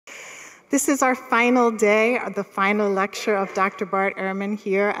This is our final day, the final lecture of Dr. Bart Ehrman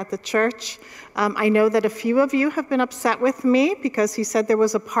here at the church. I know that a few of you have been upset with me because he said there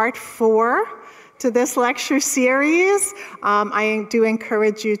was a part 4 to this lecture series. I do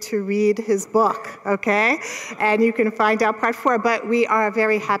encourage you to read his book, okay? And you can find out part 4, but we are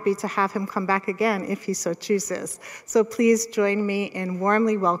very happy to have him come back again if he so chooses. So please join me in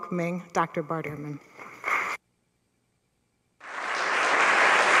warmly welcoming Dr. Bart Ehrman.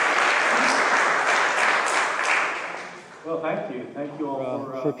 Well, thank you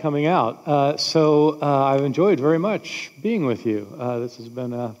all for coming out. I've enjoyed very much being with you. This has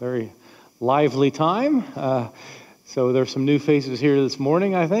been a very lively time. So there's some new faces here this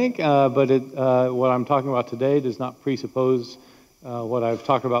morning, I think, but what I'm talking about today does not presuppose what I've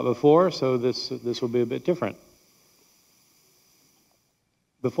talked about before, so this will be a bit different.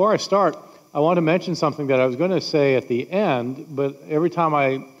 Before I start, I want to mention something that I was going to say at the end, but every time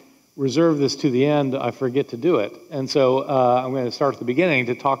I reserve this to the end, I forget to do it. And so I'm going to start at the beginning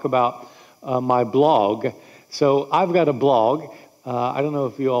to talk about my blog. So I've got a blog. I don't know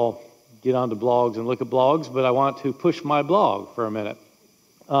if you all get onto blogs and look at blogs, but I want to push my blog for a minute.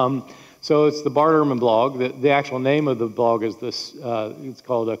 So it's the Bart Ehrman blog. The actual name of the blog is this. It's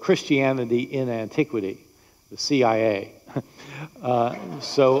called Christianity in Antiquity, the CIA.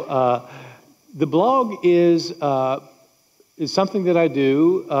 The blog is something that I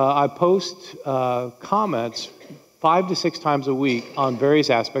do. I post comments 5 to 6 times a week on various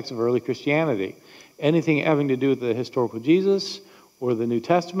aspects of early Christianity. Anything having to do with the historical Jesus or the New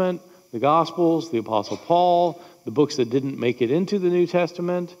Testament, the Gospels, the Apostle Paul, the books that didn't make it into the New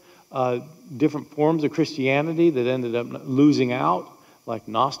Testament, different forms of Christianity that ended up losing out, like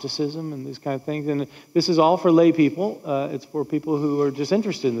Gnosticism and these kind of things. And this is all for lay people. It's for people who are just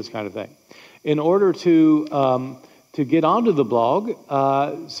interested in this kind of thing. In order to get onto the blog,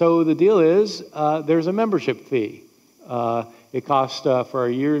 so the deal is there's a membership fee. It costs for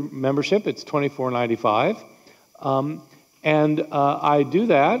a year membership, it's $24.95. And I do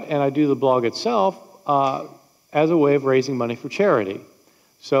that, and I do the blog itself as a way of raising money for charity.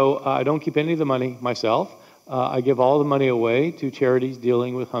 So I don't keep any of the money myself. I give all the money away to charities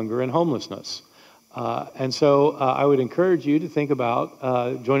dealing with hunger and homelessness. And so I would encourage you to think about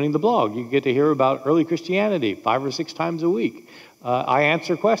joining the blog. You get to hear about early Christianity 5 or 6 times a week. I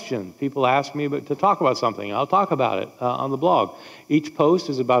answer questions. People ask me to talk about something. I'll talk about it on the blog. Each post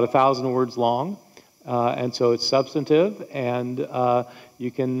is about 1,000 words long, and so it's substantive, and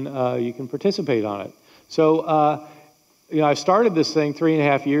you can participate on it. So I started this thing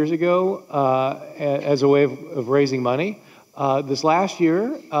 3.5 years ago as a way of raising money. This last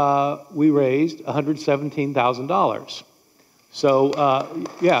year, we raised $117,000.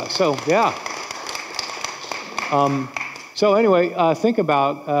 So anyway, think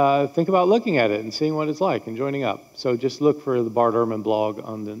about looking at it and seeing what it's like and joining up. So just look for the Bart Ehrman blog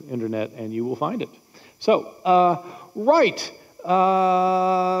on the internet and you will find it. So,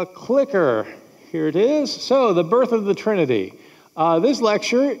 clicker, here it is. So the birth of the Trinity. This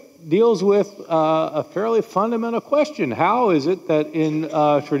lecture deals with a fairly fundamental question. How is it that in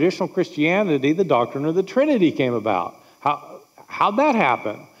traditional Christianity the doctrine of the Trinity came about? How'd that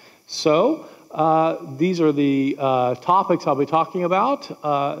happen? So these are the topics I'll be talking about.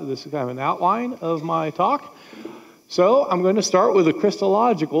 This is kind of an outline of my talk. So I'm going to start with a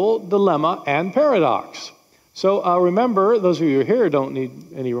Christological dilemma and paradox. So remember, those of you who are here don't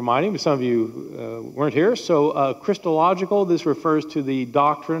need any reminding, but some of you weren't here. So Christological, this refers to the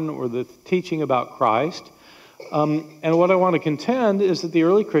doctrine or the teaching about Christ. And what I want to contend is that the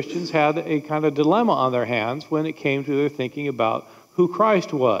early Christians had a kind of dilemma on their hands when it came to their thinking about who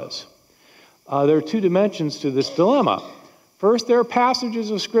Christ was. There are 2 dimensions to this dilemma. First, there are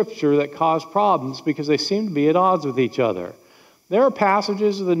passages of Scripture that cause problems because they seem to be at odds with each other. There are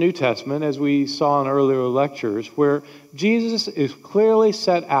passages of the New Testament, as we saw in earlier lectures, where Jesus is clearly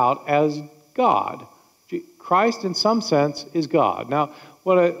set out as God. Christ, in some sense, is God. Now,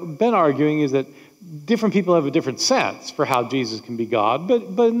 what I've been arguing is that different people have a different sense for how Jesus can be God, but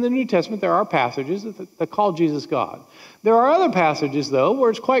in the New Testament, there are passages that call Jesus God. There are other passages, though, where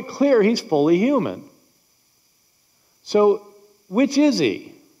it's quite clear he's fully human. So, which is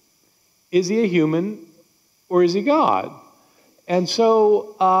he? Is he a human or is he God? And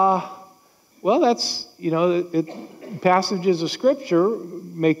so, that's, passages of Scripture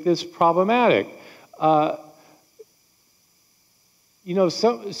make this problematic.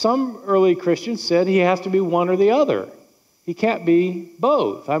 Some early Christians said he has to be one or the other. He can't be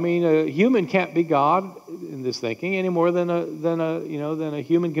both. I mean, a human can't be God in this thinking any more than a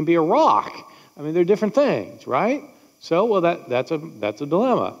human can be a rock. I mean, they're different things, right? So, that's a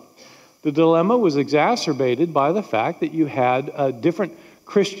dilemma. The dilemma was exacerbated by the fact that you had different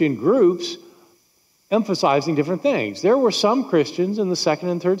Christian groups emphasizing different things. There were some Christians in the 2nd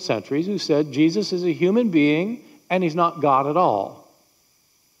and 3rd centuries who said Jesus is a human being and he's not God at all.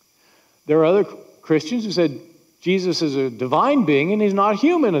 There are other Christians who said Jesus is a divine being and he's not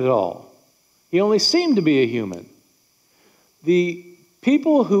human at all. He only seemed to be a human. The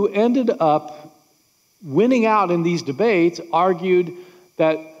people who ended up winning out in these debates argued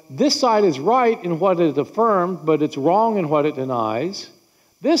that this side is right in what it affirmed, but it's wrong in what it denies.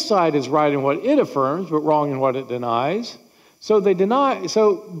 This side is right in what it affirms, but wrong in what it denies. So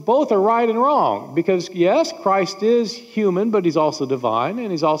both are right and wrong, because yes, Christ is human, but he's also divine,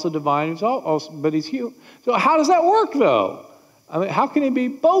 and he's also divine, but he's human. So how does that work, though? I mean, how can he be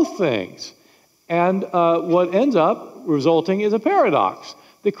both things? And what ends up resulting is a paradox.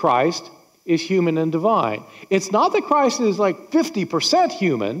 The Christ is human and divine. It's not that Christ is like 50%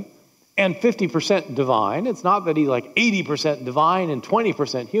 human and 50% divine. It's not that he's like 80% divine and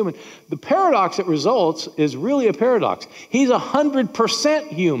 20% human. The paradox that results is really a paradox. He's 100%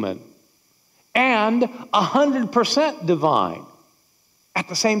 human and 100% divine at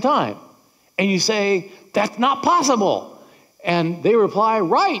the same time. And you say, that's not possible. And they reply,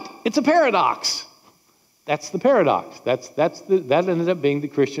 right, it's a paradox. That's the paradox. That ended up being the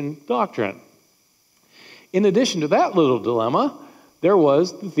Christian doctrine. In addition to that little dilemma, there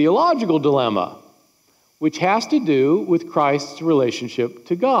was the theological dilemma, which has to do with Christ's relationship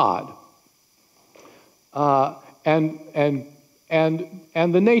to God, and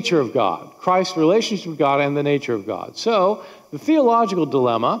the nature of God. Christ's relationship with God and the nature of God. So the theological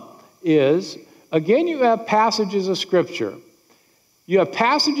dilemma is, again, you have passages of Scripture. You have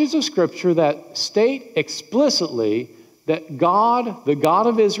passages of Scripture that state explicitly that God, the God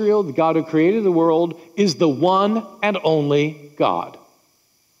of Israel, the God who created the world, is the one and only God.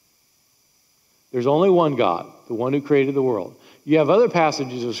 There's only one God, the one who created the world. You have other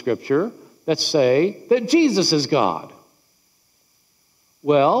passages of Scripture that say that Jesus is God.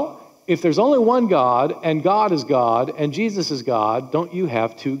 Well, if there's only one God, and God is God, and Jesus is God, don't you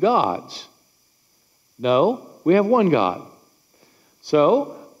have two gods? No, we have one God.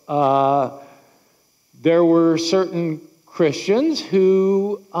 So, there were certain Christians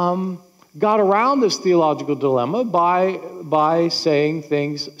who got around this theological dilemma by saying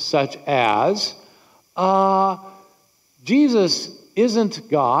things such as, Jesus isn't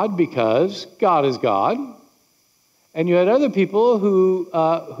God because God is God. And you had other people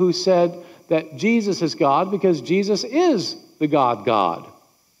who said that Jesus is God because Jesus is the God.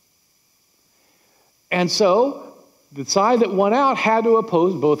 And so the side that won out had to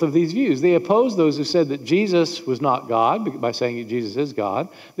oppose both of these views. They opposed those who said that Jesus was not God by saying that Jesus is God.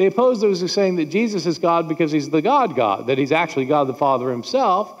 They opposed those who are saying that Jesus is God because he's the God, that he's actually God the Father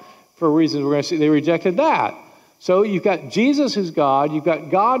himself, for reasons we're going to see. They rejected that. So you've got Jesus who's God, you've got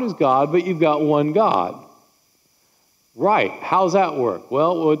God who's God, but you've got one God. Right, how's that work?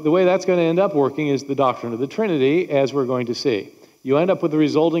 Well, the way that's going to end up working is the doctrine of the Trinity, as we're going to see. You end up with the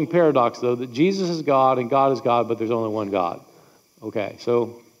resulting paradox, though, that Jesus is God and God is God, but there's only one God. Okay,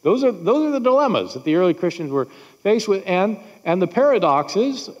 so those are the dilemmas that the early Christians were faced with, and the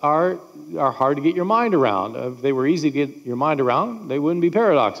paradoxes are hard to get your mind around. If they were easy to get your mind around, they wouldn't be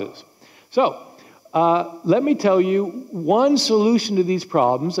paradoxes. So let me tell you one solution to these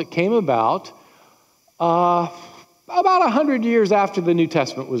problems that came about 100 years after the New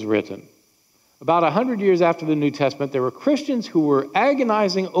Testament was written. About 100 years after the New Testament, there were Christians who were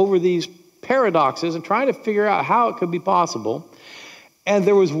agonizing over these paradoxes and trying to figure out how it could be possible. And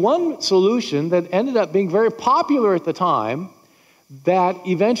there was one solution that ended up being very popular at the time that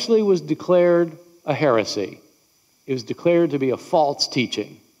eventually was declared a heresy. It was declared to be a false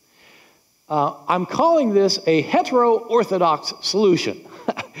teaching. I'm calling this a hetero-orthodox solution.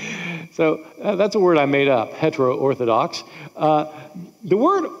 So that's a word I made up, hetero-orthodox. The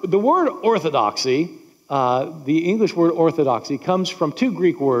word orthodoxy, the English word orthodoxy, comes from two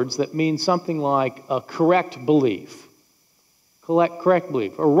Greek words that mean something like a correct belief. Correct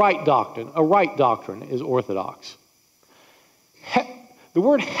belief, a right doctrine. A right doctrine is orthodox. The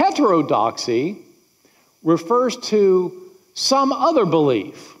word heterodoxy refers to some other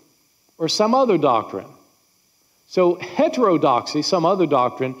belief or some other doctrine. So heterodoxy, some other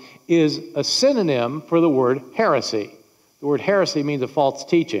doctrine, is a synonym for the word heresy. The word heresy means a false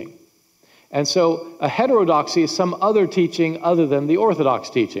teaching. And so a heterodoxy is some other teaching other than the orthodox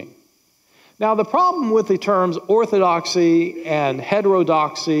teaching. Now, the problem with the terms orthodoxy and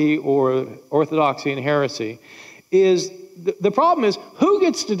heterodoxy, or orthodoxy and heresy, is the problem is who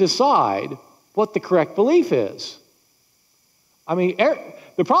gets to decide what the correct belief is? I mean,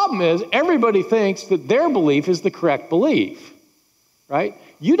 The problem is everybody thinks that their belief is the correct belief, right?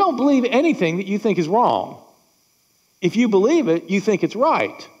 You don't believe anything that you think is wrong. If you believe it, you think it's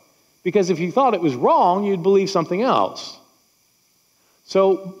right. Because if you thought it was wrong, you'd believe something else.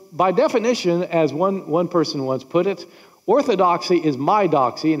 So by definition, as one person once put it, orthodoxy is my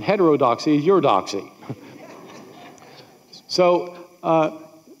doxy and heterodoxy is your doxy. So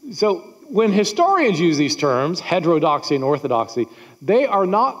when historians use these terms, heterodoxy and orthodoxy, they are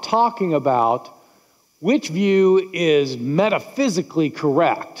not talking about which view is metaphysically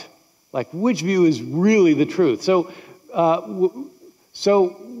correct, like which view is really the truth. So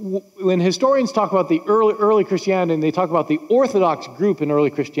when historians talk about the early Christianity and they talk about the Orthodox group in early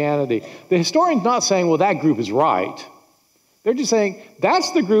Christianity, the historian's not saying, well, that group is right. They're just saying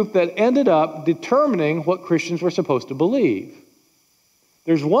that's the group that ended up determining what Christians were supposed to believe.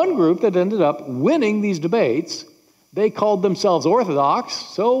 There's one group that ended up winning these debates. They called themselves Orthodox,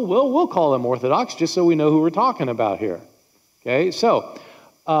 so we'll call them Orthodox just so we know who we're talking about here. Okay, so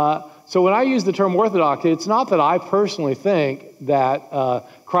when I use the term Orthodox, it's not that I personally think that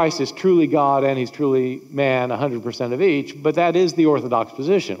Christ is truly God and he's truly man, 100% of each, but that is the Orthodox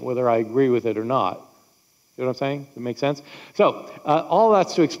position, whether I agree with it or not. You know what I'm saying? Does it make sense? So all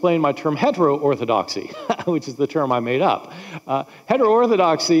that's to explain my term hetero-orthodoxy, which is the term I made up.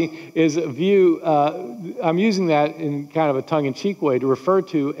 Hetero-orthodoxy is a view, I'm using that in kind of a tongue-in-cheek way to refer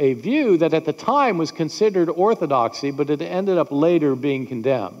to a view that at the time was considered orthodoxy, but it ended up later being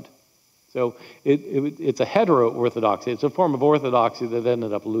condemned. So it's a hetero-orthodoxy. It's a form of orthodoxy that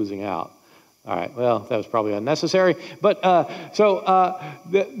ended up losing out. All right, well, that was probably unnecessary. But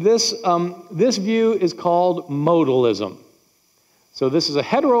this view is called modalism. So this is a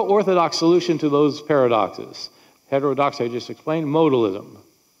hetero-orthodox solution to those paradoxes. Heterodoxy, I just explained, modalism.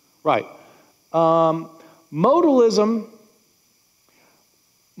 Right. Modalism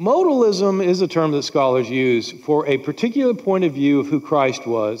is a term that scholars use for a particular point of view of who Christ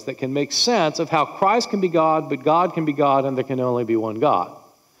was that can make sense of how Christ can be God, but God can be God, and there can only be one God.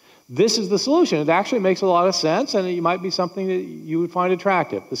 This is the solution. It actually makes a lot of sense, and it might be something that you would find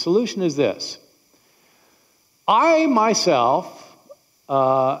attractive. The solution is this. I myself,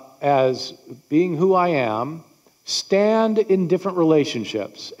 as being who I am, stand in different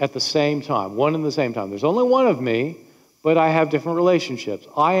relationships at the same time, one and the same time. There's only one of me, but I have different relationships.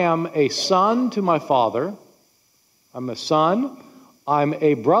 I am a son to my father. I'm a son. I'm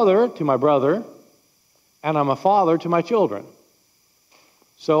a brother to my brother. And I'm a father to my children.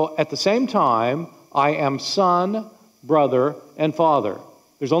 So at the same time, I am son, brother, and father.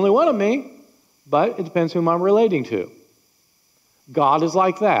 There's only one of me, but it depends whom I'm relating to. God is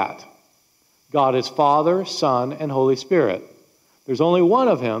like that. God is Father, Son, and Holy Spirit. There's only one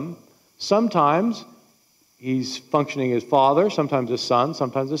of him. Sometimes he's functioning as Father, sometimes as Son,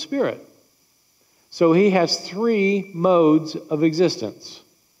 sometimes as Spirit. So he has three modes of existence,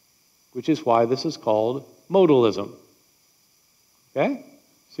 which is why this is called modalism. Okay?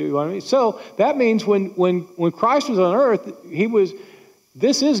 See what I mean? So that means when Christ was on earth,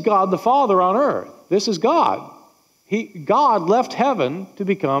 this is God the Father on earth. This is God. God left heaven to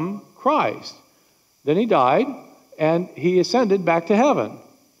become Christ. Then he died, and he ascended back to heaven.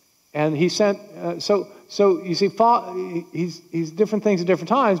 And he sent, so you see, he's different things at different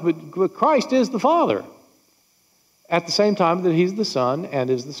times, but Christ is the Father at the same time that he's the Son and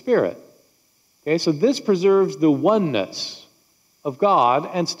is the Spirit. Okay, so this preserves the oneness of God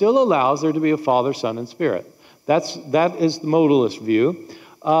and still allows there to be a Father, Son, and Spirit. That is the modalist view.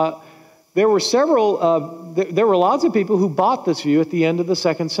 There were lots of people who bought this view at the end of the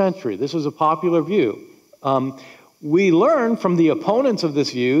 2nd century. This was a popular view. We learn from the opponents of this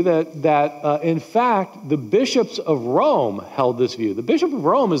view that in fact, the bishops of Rome held this view. The Bishop of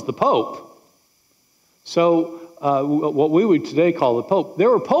Rome is the Pope. So what we would today call the Pope. There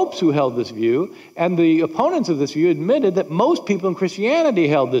were popes who held this view, and the opponents of this view admitted that most people in Christianity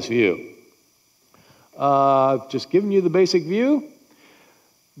held this view. Just giving you the basic view.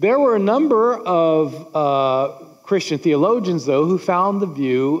 There were a number of Christian theologians, though, who found the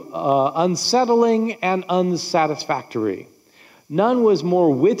view unsettling and unsatisfactory. None was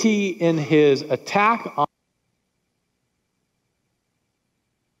more witty in his attack on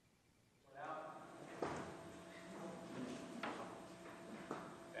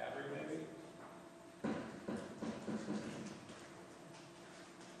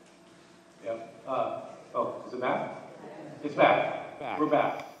is it back? It's back. We're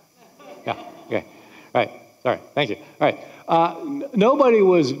back. Yeah, okay. All right, sorry, thank you. All right, nobody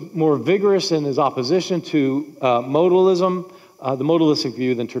was more vigorous in his opposition to modalism, the modalistic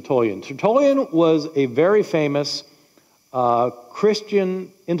view, than Tertullian. Tertullian was a very famous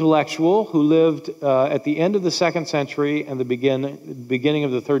Christian intellectual who lived at the end of the 2nd century and the beginning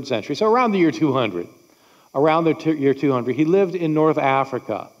of the 3rd century, so around the year 200. Around the year 200, he lived in North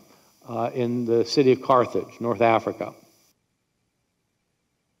Africa, in the city of Carthage, North Africa.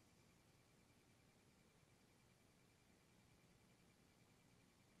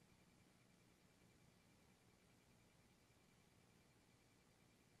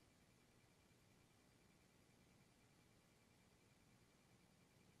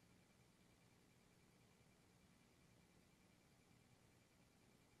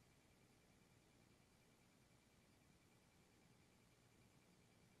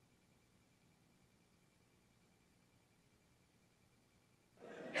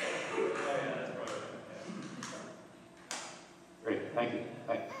 Thank you.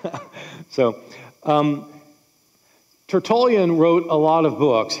 So, Tertullian wrote a lot of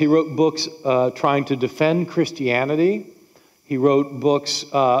books. He wrote books trying to defend Christianity. He wrote books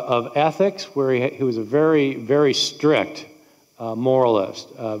of ethics, where he was a very, very strict moralist,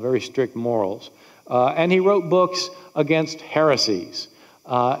 very strict morals. And he wrote books against heresies.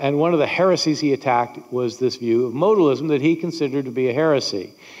 And one of the heresies he attacked was this view of modalism that he considered to be a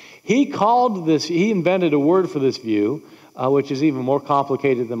heresy. He invented a word for this view, which is even more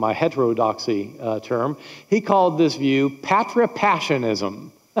complicated than my heterodoxy term. He called this view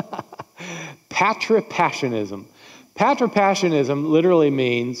patripassionism. Patripassionism. Patripassionism literally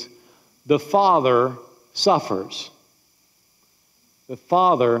means the Father suffers. The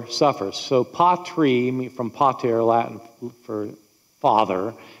Father suffers. So patri, from pater, Latin for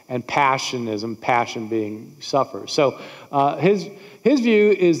father, and passionism, passion being suffers. So his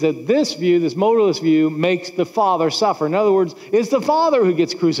view is that this modalist view, makes the Father suffer. In other words, it's the Father who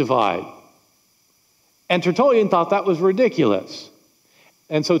gets crucified. And Tertullian thought that was ridiculous.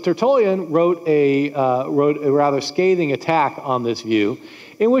 And so Tertullian wrote a rather scathing attack on this view,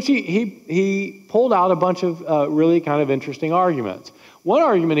 in which he pulled out a bunch of really kind of interesting arguments. One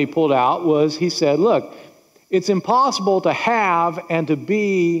argument he pulled out was, he said, look, it's impossible to have and to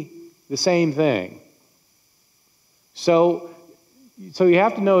be the same thing. So you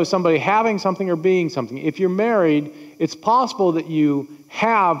have to know, is somebody having something or being something? If you're married, it's possible that you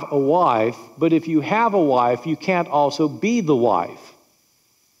have a wife, but if you have a wife, you can't also be the wife,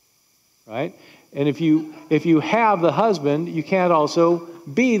 right? And if you have the husband, you can't also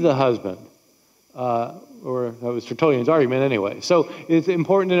be the husband. Or that was Tertullian's argument anyway. So it's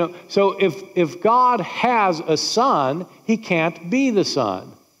important to know. So if God has a son, he can't be the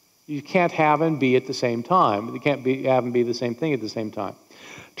son. You can't have and be at the same time. You can't have and be the same thing at the same time.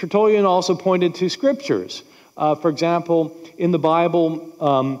 Tertullian also pointed to scriptures. For example, in the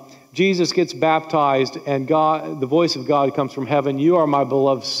Bible, Jesus gets baptized and the voice of God comes from heaven, "You are my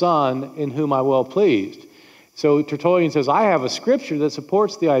beloved Son, in whom I'm well pleased." So Tertullian says, I have a scripture that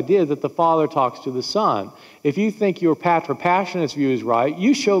supports the idea that the Father talks to the Son. If you think your patripassionist view is right,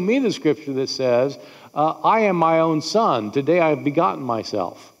 you show me the scripture that says, I am my own son. Today I have begotten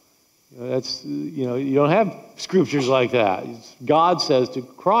myself. You don't have scriptures like that. God says to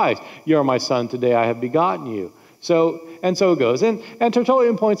Christ, you are my son, today I have begotten you. So it goes. And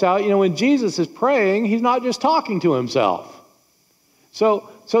Tertullian points out, when Jesus is praying, he's not just talking to himself. So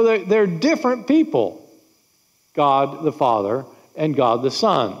they're different people. God the Father and God the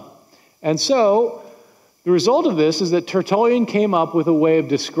Son. And so the result of this is that Tertullian came up with a way of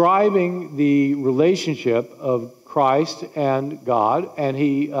describing the relationship of Christ and God, and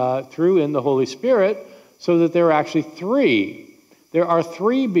he threw in the Holy Spirit so that there are actually three. There are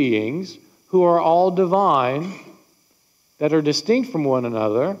three beings who are all divine, that are distinct from one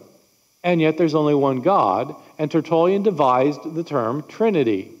another, and yet there's only one God, and Tertullian devised the term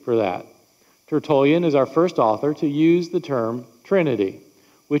Trinity for that. Tertullian is our first author to use the term Trinity,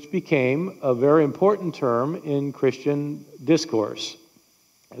 which became a very important term in Christian discourse,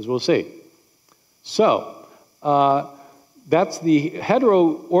 as we'll see. So, that's the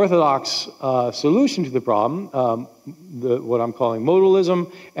hetero-orthodox solution to the problem, what I'm calling modalism,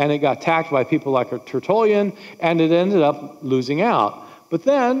 and it got attacked by people like Tertullian, and it ended up losing out. But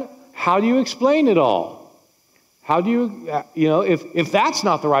then, how do you explain it all? How do you, if that's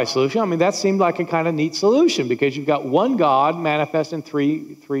not the right solution, that seemed like a kind of neat solution, because you've got one God manifest in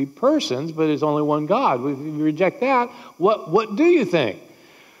three persons, but there's only one God. If you reject that, what do you think?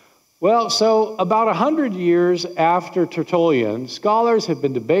 Well, so about 100 years after Tertullian, scholars have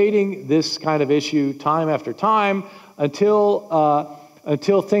been debating this kind of issue time after time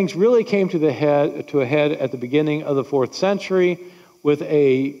until things really came to a head at the beginning of the 4th century with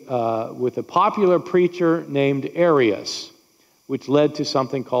a popular preacher named Arius, which led to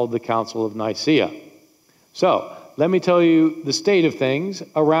something called the Council of Nicaea. So let me tell you the state of things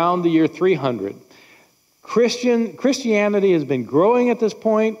around the year 300. Christianity has been growing at this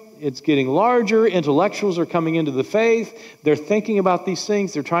point. It's getting larger. Intellectuals are coming into the faith. They're thinking about these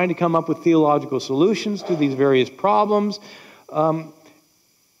things. They're trying to come up with theological solutions to these various problems. And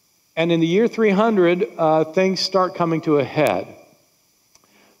in the year 300, things start coming to a head.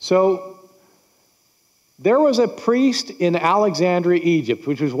 So there was a priest in Alexandria, Egypt,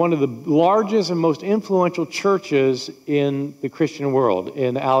 which was one of the largest and most influential churches in the Christian world,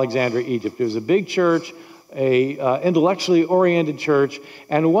 in Alexandria, Egypt. It was a big church, a intellectually oriented church,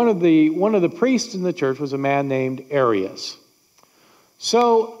 and one of the priests in the church was a man named Arius.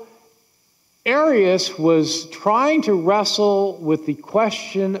 So Arius was trying to wrestle with the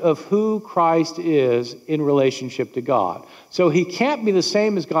question of who Christ is in relationship to God. So he can't be the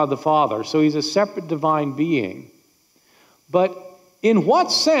same as God the Father, so he's a separate divine being. But in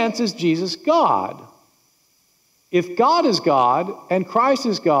what sense is Jesus God? If God is God and Christ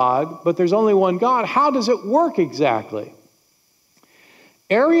is God, but there's only one God, how does it work exactly?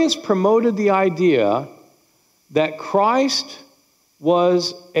 Arius promoted the idea that Christ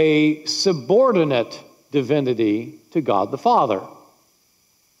was a subordinate divinity to God the Father.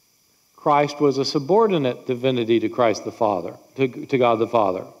 Christ was a subordinate divinity to Christ the Father, to God the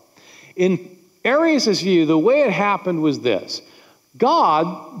Father. In Arius' view, the way it happened was this.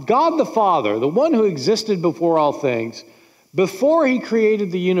 God the Father, the one who existed before all things, before he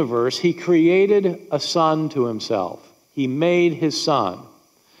created the universe, he created a son to himself. He made his son.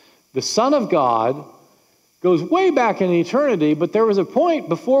 The Son of God goes way back in eternity, but there was a point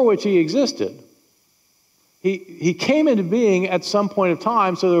before which he existed. He came into being at some point of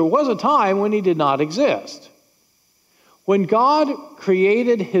time, so there was a time when he did not exist. When God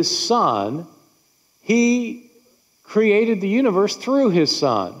created his Son, he created the universe through his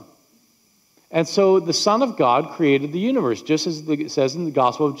Son. And so the Son of God created the universe, just as it says in the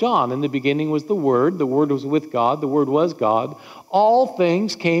Gospel of John. In the beginning was the Word was with God, the Word was God. All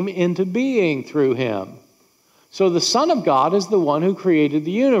things came into being through him. So the Son of God is the one who created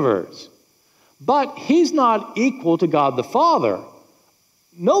the universe. But he's not equal to God the Father.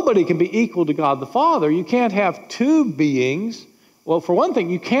 Nobody can be equal to God the Father. You can't have two beings. Well, for one thing,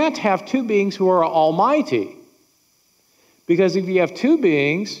 you can't have two beings who are almighty. Because if you have two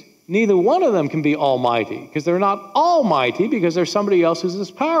beings, neither one of them can be almighty. Because they're not almighty, because there's somebody else who's as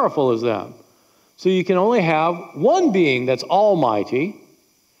powerful as them. So you can only have one being that's almighty,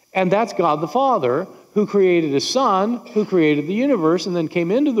 and that's God the Father, who created his Son, who created the universe, and then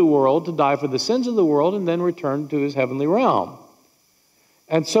came into the world to die for the sins of the world, and then returned to his heavenly realm.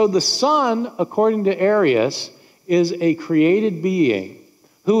 And so the Son, according to Arius, is a created being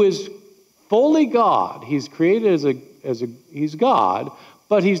who is fully God. He's created he's God,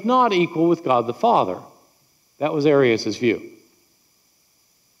 but he's not equal with God the Father. That was Arius' view.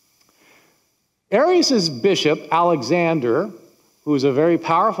 Arius' bishop, Alexander, who was a very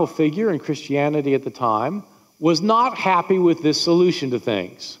powerful figure in Christianity at the time, was not happy with this solution to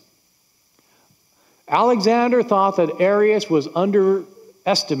things. Alexander thought that Arius was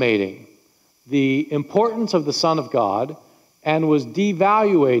underestimating the importance of the Son of God and was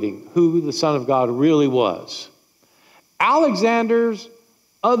devaluating who the Son of God really was. Alexander's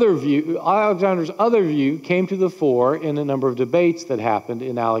other view came to the fore in a number of debates that happened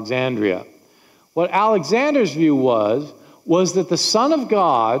in Alexandria. What Alexander's view was that the Son of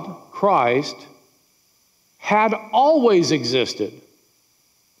God, Christ, had always existed,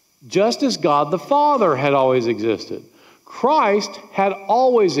 just as God the Father had always existed. Christ had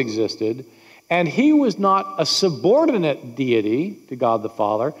always existed, and he was not a subordinate deity to God the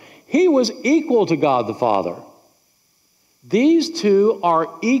Father. He was equal to God the Father. These two are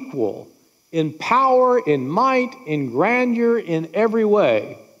equal in power, in might, in grandeur, in every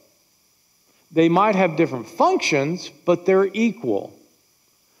way. They might have different functions, but they're equal.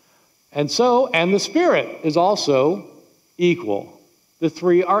 And the Spirit is also equal. The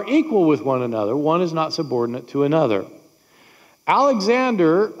three are equal with one another. One is not subordinate to another.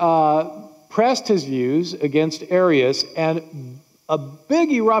 Alexander pressed his views against Arius, and a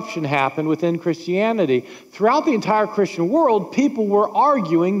big eruption happened within Christianity. Throughout the entire Christian world, people were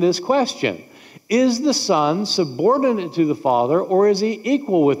arguing this question. Is the Son subordinate to the Father, or is he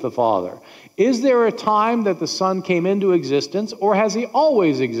equal with the Father? Is there a time that the Son came into existence, or has he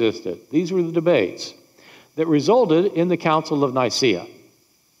always existed? These were the debates that resulted in the Council of Nicaea.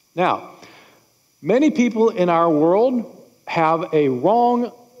 Now, many people in our world have a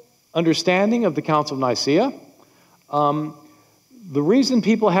wrong understanding of the Council of Nicaea. The reason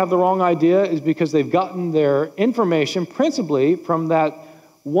people have the wrong idea is because they've gotten their information principally from that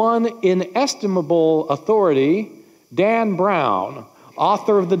one inestimable authority Dan Brown,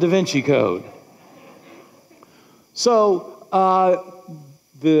 author of the Da Vinci Code. So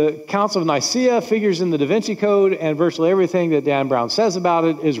the Council of Nicaea figures in the Da Vinci Code, and virtually everything that Dan Brown says about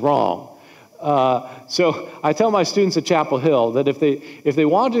it is wrong. So I tell my students at Chapel Hill that if they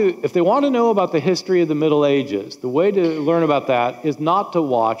want to know about the history of the Middle Ages, the way to learn about that is not to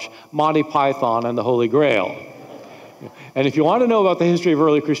watch Monty Python and the Holy Grail. And if you want to know about the history of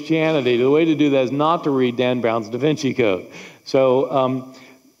early Christianity, the way to do that is not to read Dan Brown's Da Vinci Code. So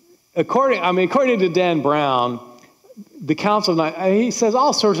according to Dan Brown, the Council of Nicaea, he says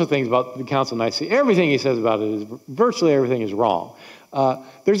all sorts of things about the Council of Nicaea. Everything he says about it is, virtually everything is wrong.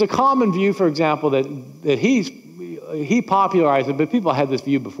 There's a common view, for example, that he popularized it, but people had this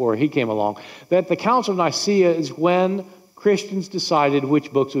view before he came along, that the Council of Nicaea is when Christians decided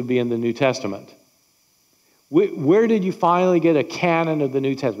which books would be in the New Testament. Where did you finally get a canon of the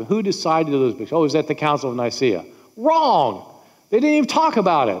New Testament? Who decided those books? Oh, it was at the Council of Nicaea. Wrong! They didn't even talk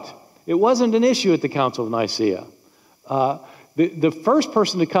about it. It wasn't an issue at the Council of Nicaea. The first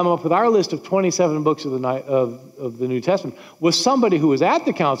person to come up with our list of 27 books of the New Testament was somebody who was at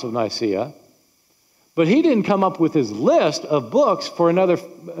the Council of Nicaea, but he didn't come up with his list of books for another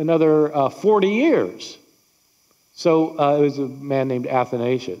 40 years. So it was a man named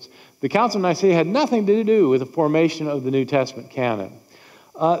Athanasius. The Council of Nicaea had nothing to do with the formation of the New Testament canon.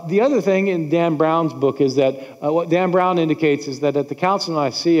 The other thing in Dan Brown's book is that what Dan Brown indicates is that at the Council of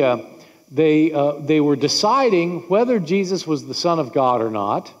Nicaea, they were deciding whether Jesus was the Son of God or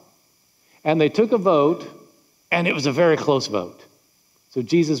not, and they took a vote, and it was a very close vote. So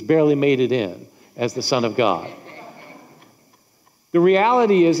Jesus barely made it in as the Son of God. The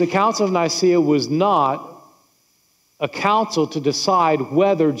reality is the Council of Nicaea was not a council to decide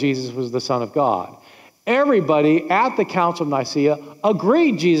whether Jesus was the Son of God. Everybody at the Council of Nicaea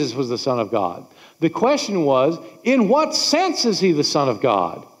agreed Jesus was the Son of God. The question was, in what sense is he the Son of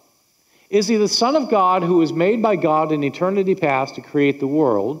God? Is he the Son of God who was made by God in eternity past to create the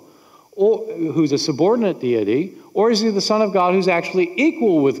world, or who's a subordinate deity, or is he the Son of God who's actually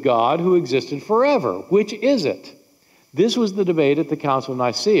equal with God who existed forever? Which is it? This was the debate at the Council of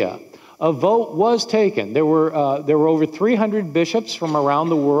Nicaea. A vote was taken. There were over 300 bishops from around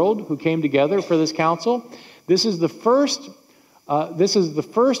the world who came together for this council. This is the first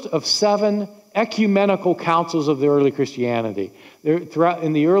of 7 ecumenical councils of the early Christianity.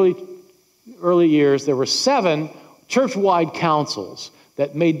 In the early years, there were 7 church-wide councils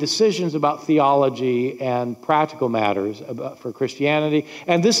that made decisions about theology and practical matters for Christianity.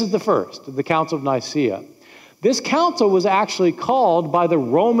 And this is the first, the Council of Nicaea. This council was actually called by the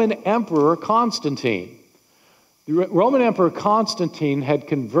Roman Emperor Constantine. The Roman Emperor Constantine had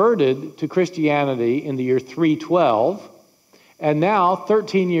converted to Christianity in the year 312, and now,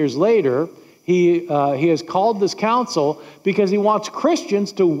 13 years later, he has called this council because he wants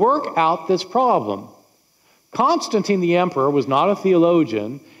Christians to work out this problem. Constantine the emperor was not a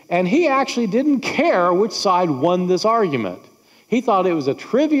theologian, and he actually didn't care which side won this argument. He thought it was a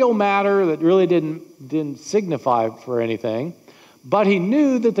trivial matter that really didn't signify for anything, but he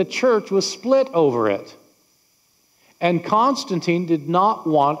knew that the church was split over it. And Constantine did not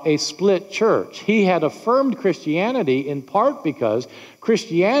want a split church. He had affirmed Christianity in part because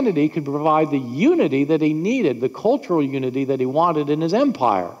Christianity could provide the unity that he needed, the cultural unity that he wanted in his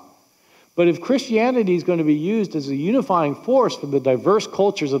empire. But if Christianity is going to be used as a unifying force for the diverse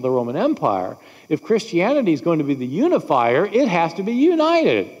cultures of the Roman Empire, if Christianity is going to be the unifier, it has to be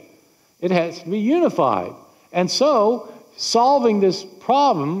united. It has to be unified. And so solving this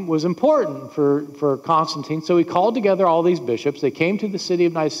problem was important for Constantine. So he called together all these bishops. They came to the city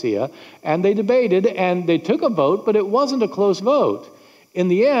of Nicaea, and they debated, and they took a vote, but it wasn't a close vote. In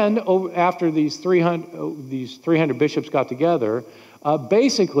the end, after these 300 bishops got together,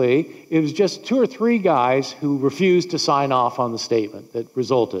 basically, it was just 2 or 3 guys who refused to sign off on the statement that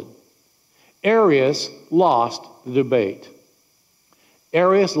resulted. Arius lost the debate.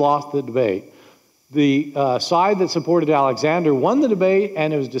 Arius lost the debate. The side that supported Alexander won the debate,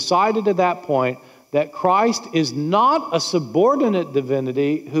 and it was decided at that point that Christ is not a subordinate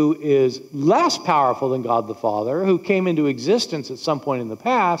divinity who is less powerful than God the Father, who came into existence at some point in the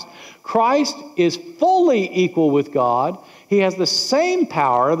past. Christ is fully equal with God. He has the same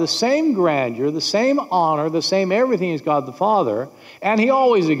power, the same grandeur, the same honor, the same everything as God the Father, and he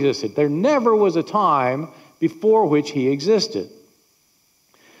always existed. There never was a time before which he existed.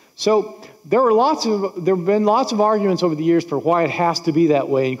 So there have been lots of arguments over the years for why it has to be that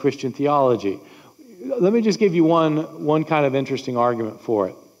way in Christian theology. Let me just give you one kind of interesting argument for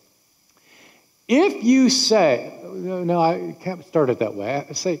it. If you say, no, I can't start it that way.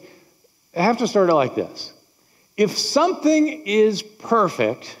 I have to start it like this. If something is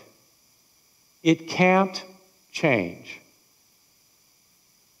perfect, it can't change.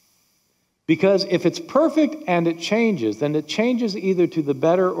 Because if it's perfect and it changes, then it changes either to the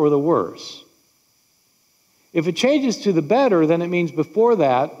better or the worse. If it changes to the better, then it means before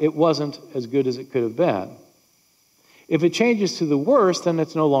that it wasn't as good as it could have been. If it changes to the worse, then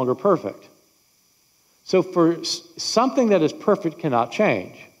it's no longer perfect. So for something that is perfect cannot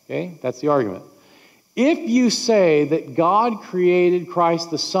change. Okay? That's the argument. If you say that God created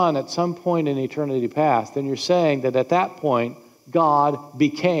Christ the Son at some point in eternity past, then you're saying that at that point, God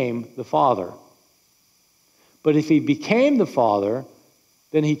became the Father. But if he became the Father,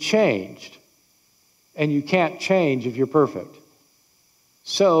 then he changed. And you can't change if you're perfect.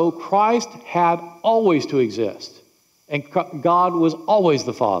 So Christ had always to exist. And God was always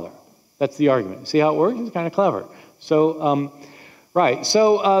the Father. That's the argument. See how it works? It's kind of clever. So, right.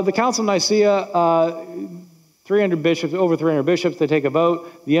 So the Council of Nicaea, 300 bishops, over 300 bishops, they take a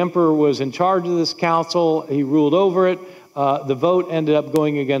vote. The emperor was in charge of this council. He ruled over it. The vote ended up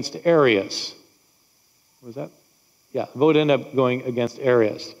going against Arius. Was that? Yeah, the vote ended up going against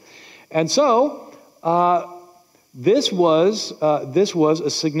Arius. And so this was a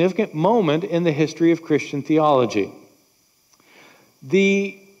significant moment in the history of Christian theology.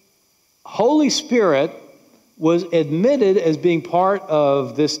 The Holy Spirit was admitted as being part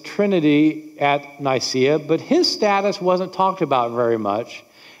of this Trinity at Nicaea, but his status wasn't talked about very much.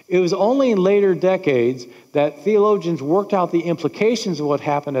 It was only in later decades that theologians worked out the implications of what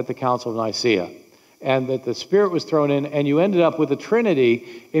happened at the Council of Nicaea, and that the Spirit was thrown in, and you ended up with a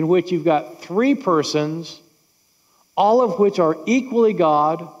Trinity in which you've got three persons, all of which are equally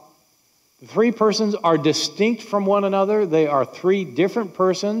God. The three persons are distinct from one another. They are three different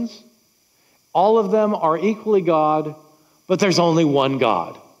persons. All of them are equally God, but there's only one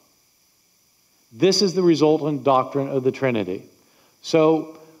God. This is the resultant doctrine of the Trinity.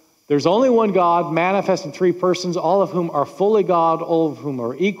 So there's only one God, manifest in three persons, all of whom are fully God, all of whom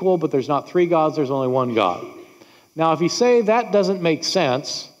are equal, but there's not three gods, there's only one God. Now, if you say that doesn't make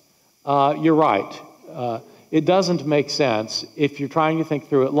sense, you're right. It doesn't make sense if you're trying to think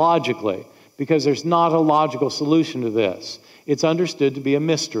through it logically, because there's not a logical solution to this. It's understood to be a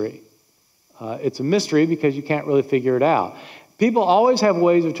mystery. It's a mystery because you can't really figure it out. People always have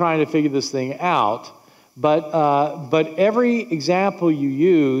ways of trying to figure this thing out, but every example you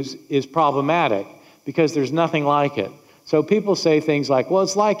use is problematic because there's nothing like it. So people say things like, well,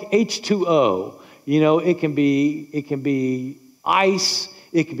 it's like H2O. You know, it can be ice,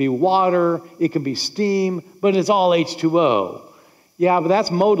 it can be water, it can be steam, but it's all H2O. Yeah, but that's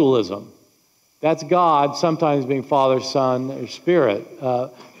modalism. That's God sometimes being Father, Son, or Spirit.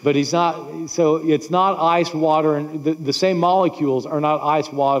 But he's not, so it's not ice, water, and the same molecules are not ice,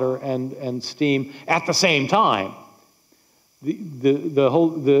 water, and steam at the same time.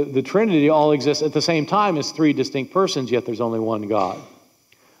 The Trinity all exists at the same time as three distinct persons, yet there's only one God.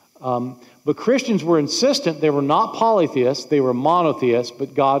 But Christians were insistent. They were not polytheists, they were monotheists,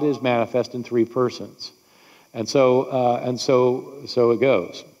 but God is manifest in three persons. And so it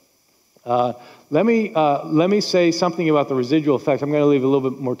goes. Let me say something about the residual effect. I'm going to leave a little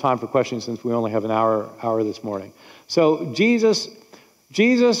bit more time for questions since we only have an hour this morning. So Jesus,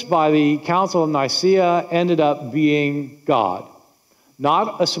 by the Council of Nicaea, ended up being God.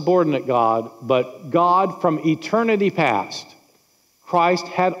 Not a subordinate God, but God from eternity past. Christ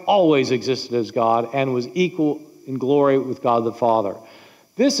had always existed as God and was equal in glory with God the Father.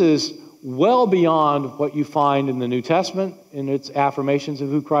 This is well beyond what you find in the New Testament in its affirmations of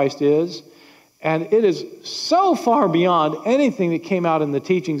who Christ is. And it is so far beyond anything that came out in the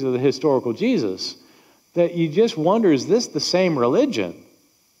teachings of the historical Jesus that you just wonder, is this the same religion?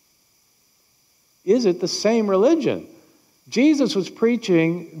 Is it the same religion? Jesus was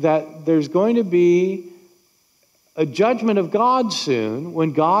preaching that there's going to be a judgment of God soon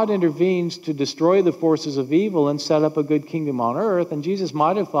when God intervenes to destroy the forces of evil and set up a good kingdom on earth. And Jesus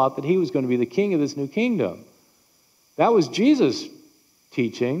might have thought that he was going to be the king of this new kingdom. That was Jesus'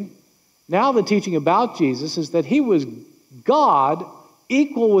 teaching. Now the teaching about Jesus is that he was God,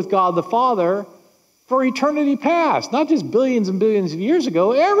 equal with God the Father, for eternity past. Not just billions and billions of years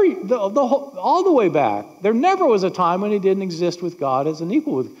ago, all the way back. There never was a time when he didn't exist with God as an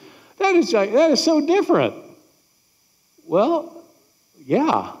equal with. That is so different. Well,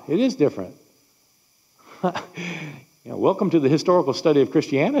 yeah, it is different. Welcome to the historical study of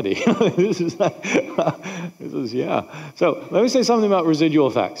Christianity. This is, yeah. So let me say something about residual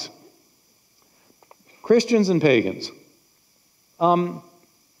effects. Christians and pagans.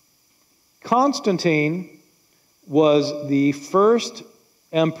 Constantine was the first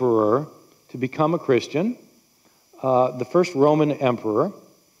emperor to become a Christian. Roman emperor.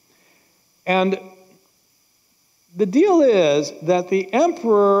 And the deal is that the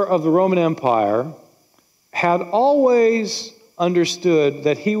emperor of the Roman Empire had always understood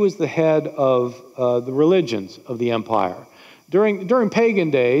that he was the head of the religions of the empire. During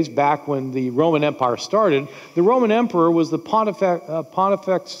pagan days, back when the Roman Empire started, the Roman emperor was the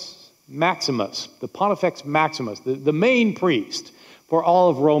Pontifex Maximus, the main priest for all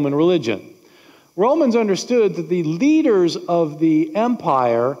of Roman religion. Romans understood that the leaders of the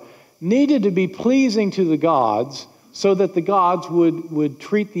empire needed to be pleasing to the gods so that the gods would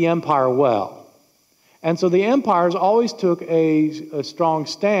treat the empire well. And so the empires always took a strong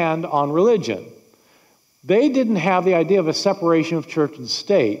stand on religion. They didn't have the idea of a separation of church and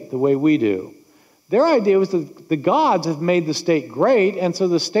state the way we do. Their idea was that the gods have made the state great, and so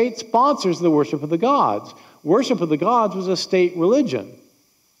the state sponsors the worship of the gods. Worship of the gods was a state religion.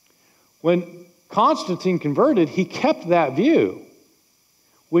 When Constantine converted, he kept that view,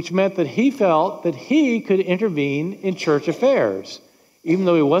 which meant that he felt that he could intervene in church affairs. Even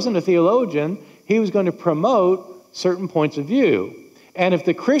though he wasn't a theologian, he was going to promote certain points of view. And if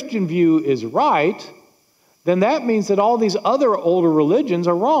the Christian view is right, then that means that all these other older religions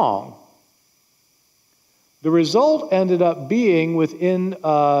are wrong. The result ended up being within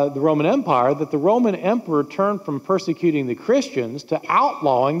the Roman Empire that the Roman emperor turned from persecuting the Christians to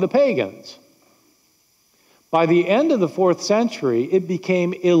outlawing the pagans. By the end of the 4th century, it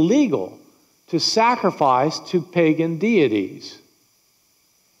became illegal to sacrifice to pagan deities.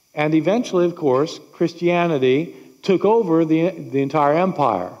 And eventually, of course, Christianity took over the entire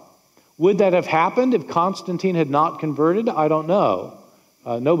empire. Would that have happened if Constantine had not converted? I don't know.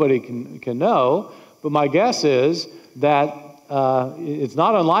 Nobody can know. But my guess is that it's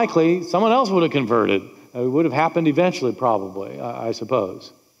not unlikely someone else would have converted. It would have happened eventually, probably, I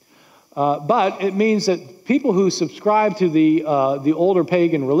suppose. But it means that people who subscribed to the older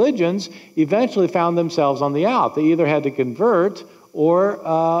pagan religions eventually found themselves on the out. They either had to convert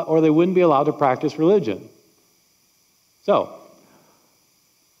or they wouldn't be allowed to practice religion. So,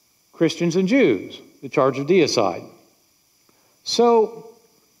 Christians and Jews, the charge of deicide. So,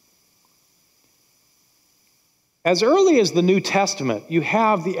 as early as the New Testament, you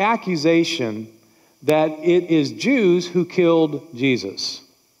have the accusation that it is Jews who killed Jesus.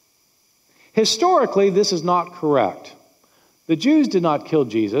 Historically, this is not correct. The Jews did not kill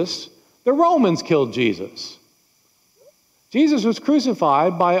Jesus. The Romans killed Jesus. Jesus was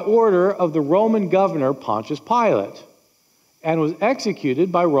crucified by order of the Roman governor Pontius Pilate and was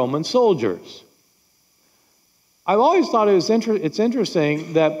executed by Roman soldiers. I've always thought it's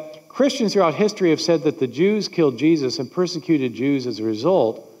interesting that Christians throughout history have said that the Jews killed Jesus and persecuted Jews as a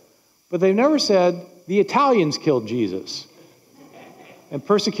result, but they've never said the Italians killed Jesus and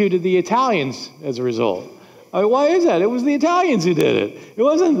persecuted the Italians as a result. I mean, why is that? It was the Italians who did it. It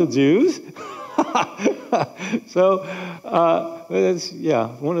wasn't the Jews. So, that's,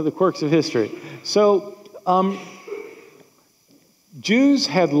 one of the quirks of history. So, Jews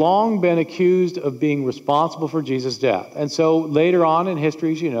had long been accused of being responsible for Jesus' death. And so later on in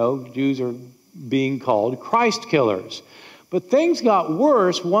history, Jews are being called Christ killers. But things got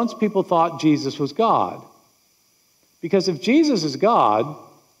worse once people thought Jesus was God. Because if Jesus is God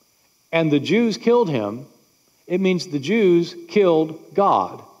and the Jews killed him, it means the Jews killed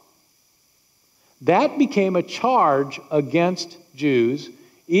God. That became a charge against Jews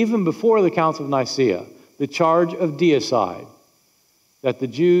even before the Council of Nicaea, the charge of deicide, that the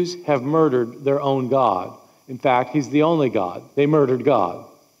Jews have murdered their own God. In fact, he's the only God. They murdered God.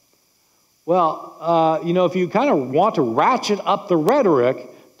 Well, if you kind of want to ratchet up the rhetoric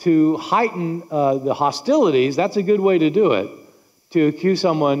to heighten the hostilities, that's a good way to do it. To accuse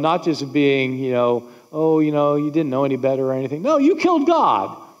someone not just of being, you didn't know any better or anything. No, you killed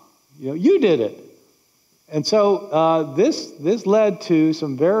God. You did it. And so this led to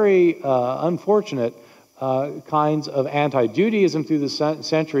some very unfortunate kinds of anti-Judaism through the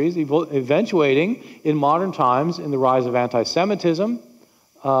centuries, eventuating in modern times in the rise of anti-Semitism,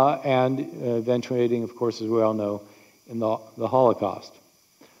 and eventuating, of course, as we all know, in the Holocaust.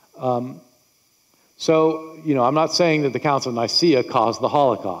 So, I'm not saying that the Council of Nicaea caused the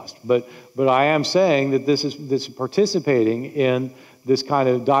Holocaust, but I am saying that this is participating in this kind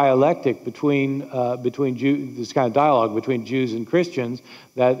of dialectic between Jews, this kind of dialogue between Jews and Christians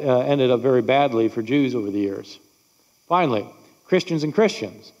that ended up very badly for Jews over the years. Finally, Christians and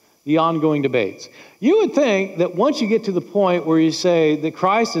Christians, the ongoing debates. You would think that once you get to the point where you say that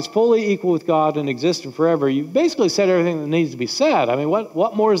Christ is fully equal with God and existent forever, you've basically said everything that needs to be said. I mean,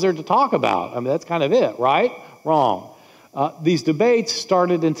 what more is there to talk about? I mean, that's kind of it, right? Wrong. These debates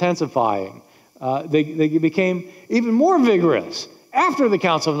started intensifying. They became even more vigorous after the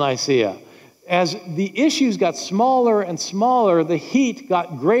Council of Nicaea. As the issues got smaller and smaller, the heat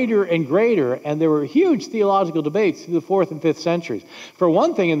got greater and greater, and there were huge theological debates through the 4th and 5th centuries. For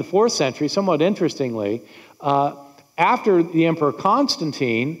one thing, in the 4th century, somewhat interestingly, after the Emperor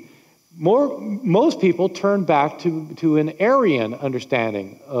Constantine, most people turned back to an Arian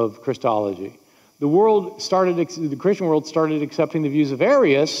understanding of Christology. The Christian world started accepting the views of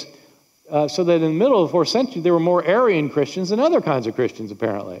Arius, so that in the middle of the 4th century, there were more Arian Christians than other kinds of Christians,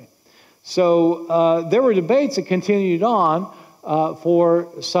 apparently. So there were debates that continued on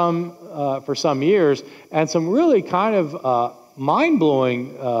for some years, and some really kind of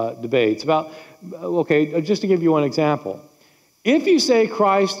mind-blowing debates about, okay, just to give you one example. If you say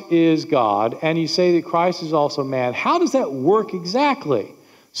Christ is God, and you say that Christ is also man, how does that work exactly?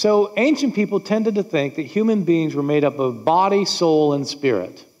 So ancient people tended to think that human beings were made up of body, soul, and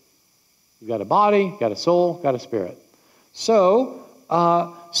spirit. You've got a body, got a soul, got a spirit. So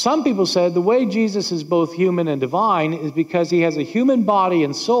some people said the way Jesus is both human and divine is because he has a human body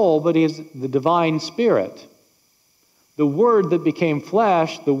and soul, but he has the divine spirit. The Word that became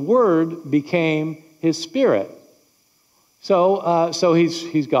flesh, the Word became his spirit. So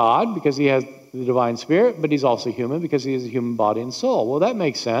he's God because he has the divine spirit, but he's also human because he has a human body and soul. Well, that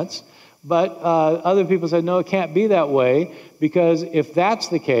makes sense. But other people said, no, it can't be that way, because if that's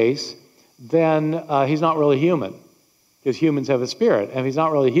the case, then he's not really human, because humans have a spirit. And if he's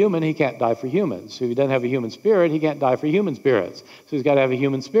not really human, he can't die for humans. So if he doesn't have a human spirit, he can't die for human spirits. So he's got to have a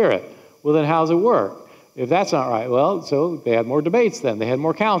human spirit. Well, then how does it work? If that's not right, well, so they had more debates then. They had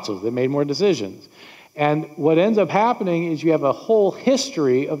more councils. They made more decisions. And what ends up happening is you have a whole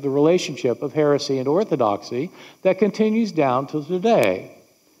history of the relationship of heresy and orthodoxy that continues down to today.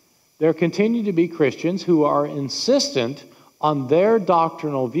 There continue to be Christians who are insistent on their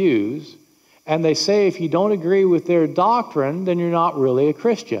doctrinal views, and they say if you don't agree with their doctrine, then you're not really a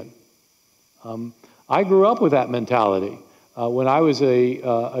Christian. I grew up with that mentality. When I was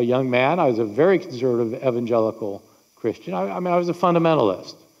a young man, I was a very conservative evangelical Christian. I was a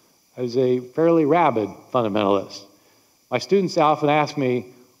fundamentalist. I was a fairly rabid fundamentalist. My students often ask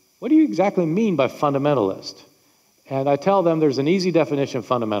me, what do you exactly mean by fundamentalist? And I tell them there's an easy definition of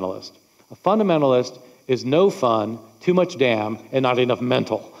fundamentalist. A fundamentalist is no fun, too much damn, and not enough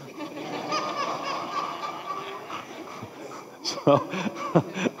mental.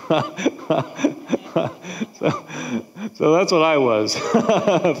 So that's what I was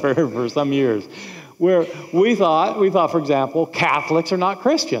for some years. Where we thought, for example, Catholics are not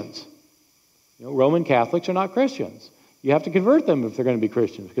Christians. Roman Catholics are not Christians. You have to convert them if they're going to be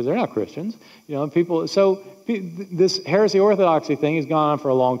Christians, because they're not Christians. This heresy orthodoxy thing has gone on for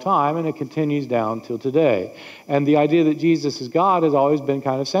a long time, and it continues down till today. And the idea that Jesus is God has always been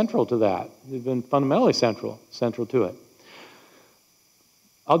kind of central to that. It's been fundamentally central to it.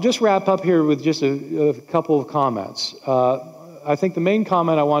 I'll just wrap up here with just a couple of comments. I think the main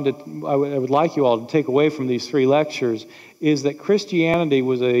comment I would like you all to take away from these 3 lectures is that Christianity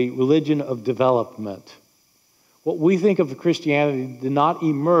was a religion of development. What we think of Christianity did not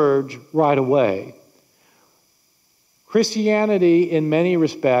emerge right away. Christianity, in many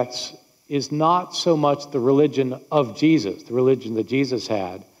respects, is not so much the religion of Jesus, the religion that Jesus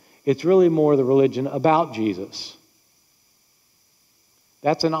had. It's really more the religion about Jesus.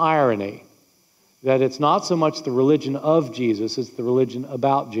 That's an irony, that it's not so much the religion of Jesus, it's the religion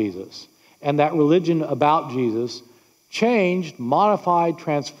about Jesus. And that religion about Jesus changed, modified,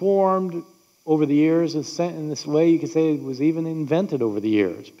 transformed over the years, in this way you could say it was even invented over the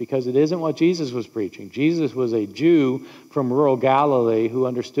years, because it isn't what Jesus was preaching. Jesus was a Jew from rural Galilee who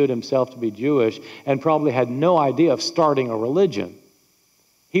understood himself to be Jewish and probably had no idea of starting a religion.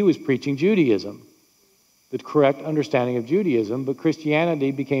 He was preaching Judaism, the correct understanding of Judaism, but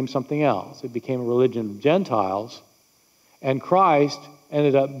Christianity became something else. It became a religion of Gentiles, and Christ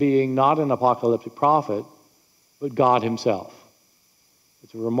ended up being not an apocalyptic prophet, but God himself.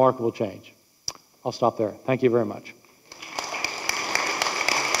 It's a remarkable change. I'll stop there. Thank you very much.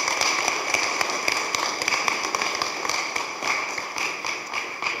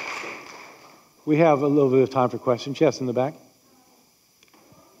 We have a little bit of time for questions. Yes, in the back.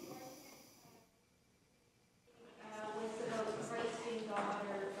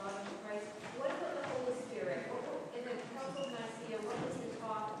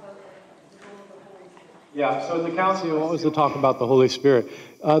 Yeah, so in the council, what was the talk about the Holy Spirit?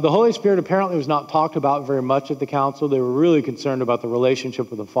 The Holy Spirit apparently was not talked about very much at the council. They were really concerned about the relationship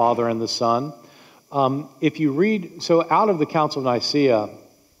with the Father and the Son. If you read, so out of the Council of Nicaea,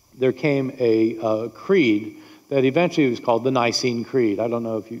 there came a creed that eventually was called the Nicene Creed. I don't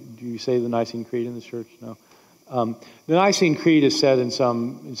know if do you say the Nicene Creed in this church? No. The Nicene Creed is said in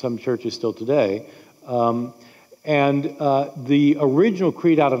some churches still today. And the original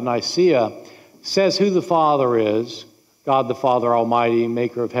creed out of Nicaea says who the Father is, God the Father Almighty,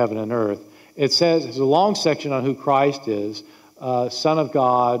 maker of heaven and earth. It says, there's a long section on who Christ is, Son of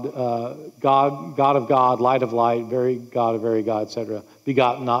God, God of God, light of light, very God of very God, etc.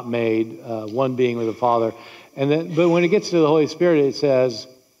 Begotten, not made, one being with the Father. And then, but when it gets to the Holy Spirit, it says,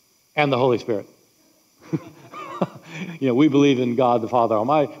 and the Holy Spirit. We believe in God the Father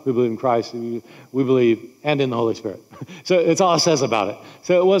Almighty, we believe in Christ, we believe, and in the Holy Spirit. So it's all it says about it.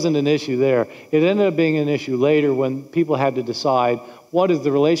 So it wasn't an issue there. It ended up being an issue later when people had to decide what is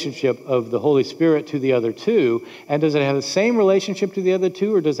the relationship of the Holy Spirit to the other two, and does it have the same relationship to the other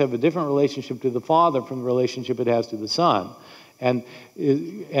two, or does it have a different relationship to the Father from the relationship it has to the Son? And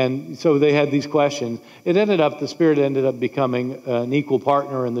so they had these questions. The Spirit ended up becoming an equal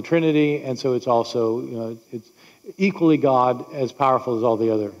partner in the Trinity, and so it's also, it's equally God, as powerful as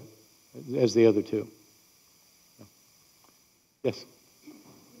the other two. Yes? You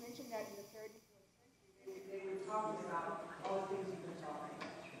mentioned that in the third and fourth century, they were talking about all the things you've been talking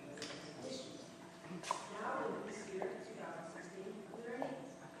about. Issues. Now, in this year, 2016, are there any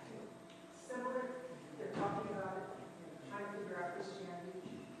similar, they're talking about it, trying to figure out Christianity?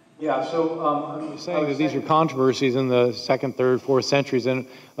 Yeah, so I'm saying that these are controversies in the second, third, fourth centuries, and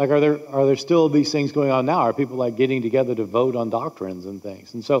are there still these things going on now? Are people getting together to vote on doctrines and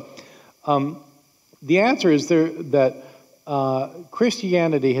things? And so the answer is that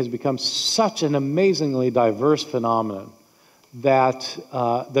Christianity has become such an amazingly diverse phenomenon that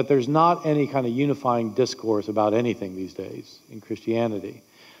there's not any kind of unifying discourse about anything these days in Christianity.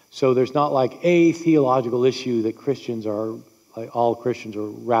 So there's not a theological issue that Christians are, all Christians are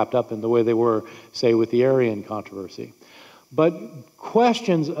wrapped up in the way they were, say, with the Arian controversy. But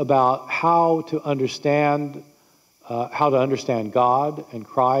questions about how to understand God and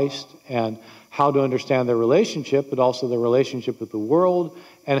Christ, and how to understand their relationship, but also their relationship with the world,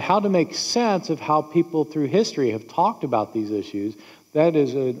 and how to make sense of how people through history have talked about these issues, that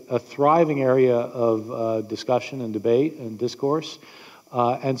is a thriving area of discussion and debate and discourse.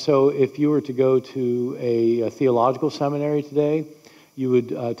 And so if you were to go to a theological seminary today, you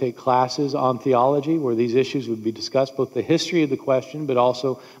would take classes on theology where these issues would be discussed, both the history of the question, but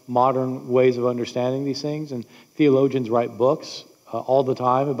also modern ways of understanding these things. And theologians write books all the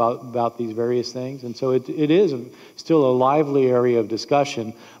time about these various things. And so it is still a lively area of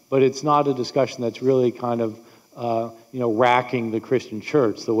discussion, but it's not a discussion that's really kind of, racking the Christian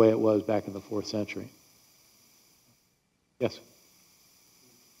church the way it was back in the 4th century. Yes?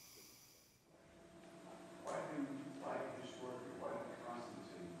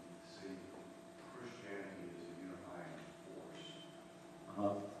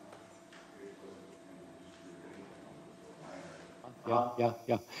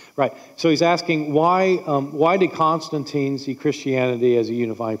 Yeah. Right. So he's asking why did Constantine see Christianity as a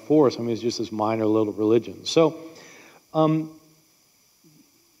unifying force? I mean, it's just this minor little religion. So, all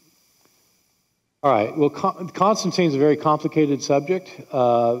right. Well, Constantine's a very complicated subject,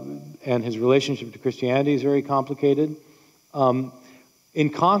 and his relationship to Christianity is very complicated.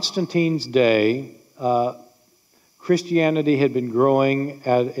 In Constantine's day, Christianity had been growing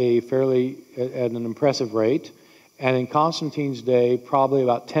at an impressive rate. And in Constantine's day, probably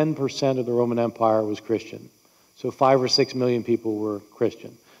about 10% of the Roman Empire was Christian. So 5 or 6 million people were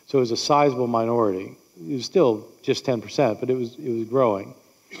Christian. So it was a sizable minority. It was still just 10%, but it was growing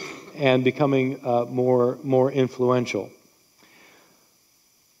and becoming more influential.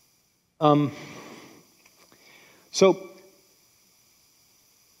 So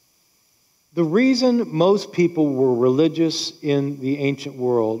the reason most people were religious in the ancient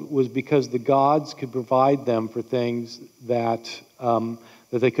world was because the gods could provide them for things that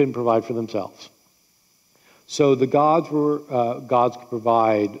they couldn't provide for themselves. So the gods could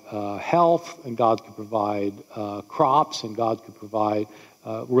provide health, and gods could provide crops, and gods could provide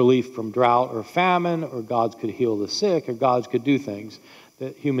relief from drought or famine, or gods could heal the sick, or gods could do things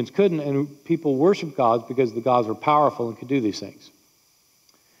that humans couldn't. And people worship gods because the gods were powerful and could do these things.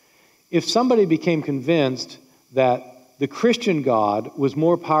 If somebody became convinced that the Christian God was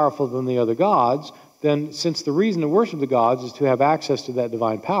more powerful than the other gods, then since the reason to worship the gods is to have access to that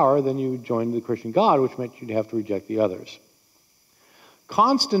divine power, then you would join the Christian God, which meant you'd have to reject the others.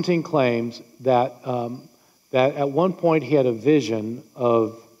 Constantine claims that at one point he had a vision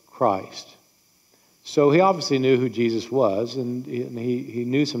of Christ. So he obviously knew who Jesus was, and he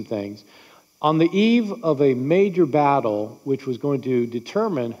knew some things. On the eve of a major battle, which was going to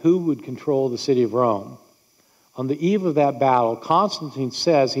determine who would control the city of Rome, On the eve of that battle, Constantine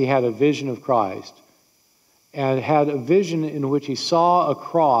says he had a vision of Christ, and had a vision in which he saw a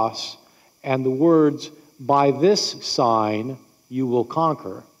cross and the words, "By this sign you will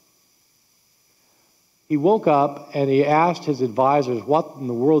conquer." He woke up and he asked his advisors what in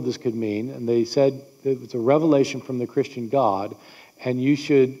the world this could mean, and they said it was a revelation from the Christian God, and you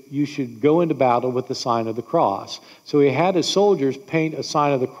should go into battle with the sign of the cross. So he had his soldiers paint a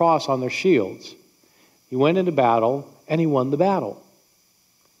sign of the cross on their shields. He went into battle and he won the battle.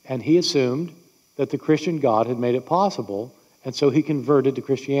 And he assumed that the Christian God had made it possible, and so he converted to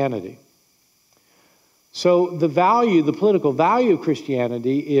Christianity. So the political value of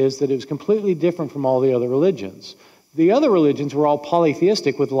Christianity is that it was completely different from all the other religions. The other religions were all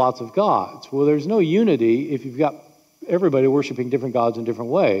polytheistic with lots of gods. Well, there's no unity if you've got everybody worshiping different gods in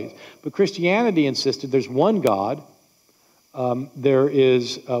different ways. But Christianity insisted there's one God, there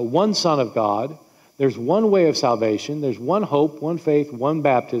is one Son of God, there's one way of salvation, there's one hope, one faith, one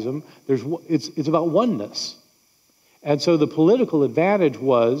baptism. It's about oneness. And so the political advantage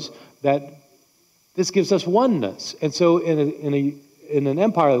was that this gives us oneness. And so in an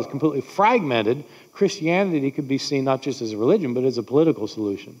empire that's completely fragmented, Christianity could be seen not just as a religion, but as a political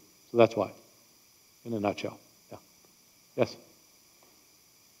solution. So that's why, in a nutshell. Yeah. Yes?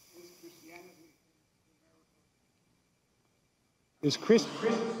 Is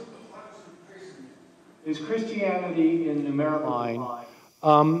Christianity in numerical line?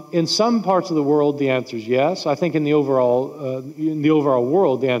 In some parts of the world, the answer is yes. I think in the overall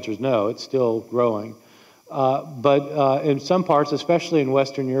world, the answer is no. It's still growing. But in some parts, especially in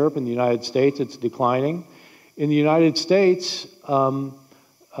Western Europe and the United States, it's declining. In the United States, there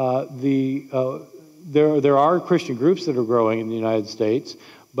are Christian groups that are growing in the United States,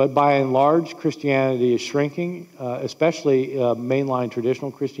 but by and large, Christianity is shrinking, especially mainline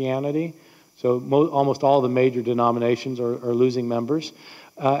traditional Christianity. So almost all the major denominations are losing members.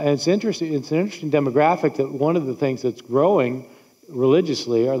 And it's an interesting demographic that one of the things that's growing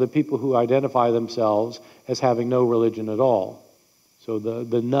religiously are the people who identify themselves as having no religion at all. So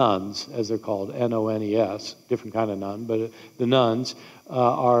the nuns, as they're called, N-O-N-E-S, different kind of nun, but the nuns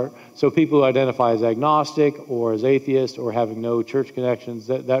are, so people who identify as agnostic or as atheist or having no church connections,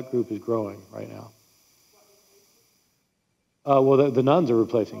 that group is growing right now. Well, the nuns are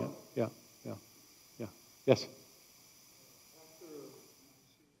replacing it. Yes.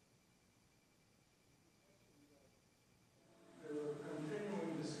 There were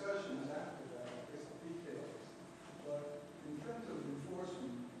continuing discussions after that, I guess the details. But in terms of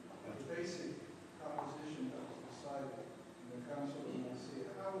enforcement, the basic proposition that was decided in the Council of Nicaea,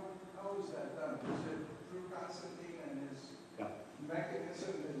 how was that done? Was it through Constantine and his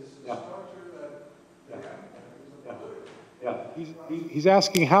mechanism, his structure that the empire was a political? Yeah, he's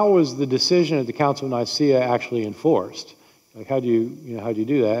asking how was the decision at the Council of Nicaea actually enforced? Like how do you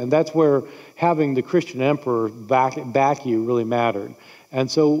do that? And that's where having the Christian emperor back you really mattered. And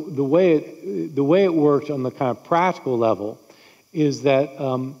so the way it worked on the kind of practical level is that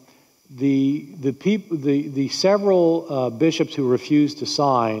the several bishops who refused to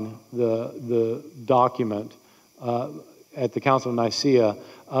sign the document at the Council of Nicaea,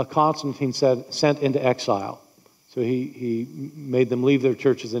 Constantine sent into exile. So he made them leave their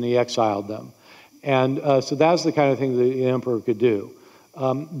churches and he exiled them. And so that's the kind of thing that the emperor could do.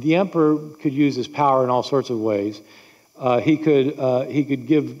 The emperor could use his power in all sorts of ways. He could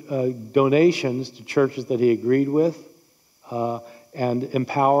give donations to churches that he agreed with and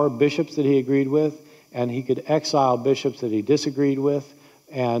empower bishops that he agreed with. And he could exile bishops that he disagreed with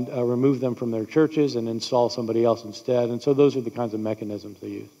and remove them from their churches and install somebody else instead. And so those are the kinds of mechanisms they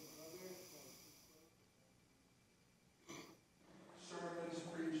use.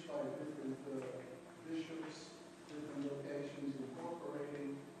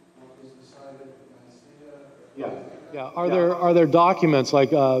 Yeah. Are there documents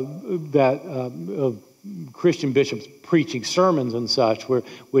like that of Christian bishops preaching sermons and such,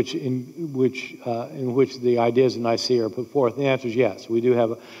 in which the ideas of Nicaea are put forth? And the answer is yes. We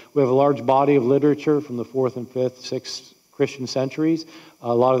have a large body of literature from the 4th and 5th, 6th Christian centuries.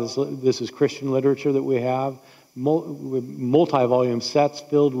 A lot of this is Christian literature that we have. Multi-volume sets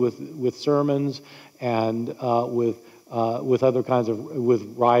filled with sermons and with other kinds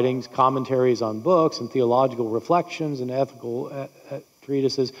of writings, commentaries on books, and theological reflections and ethical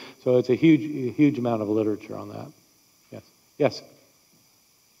treatises. So it's a huge amount of literature on that. Yes. Yes.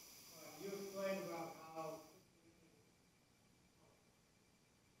 You explained about how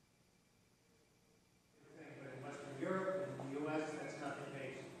in Western Europe and the U.S. that's not the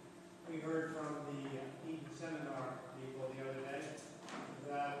case. We heard from the Wheaton seminar people the other day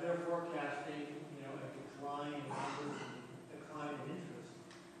that they're forecasting, a decline in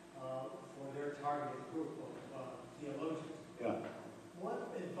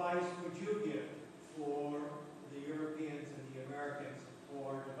advice would you give for the Europeans and the Americans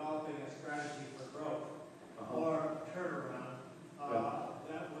for developing a strategy for growth or turnaround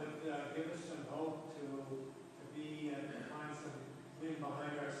that would give us some hope to find some wind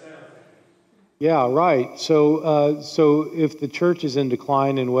behind our sails? Yeah, right. So if the church is in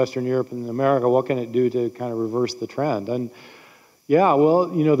decline in Western Europe and America, what can it do to kind of reverse the trend? And yeah, well,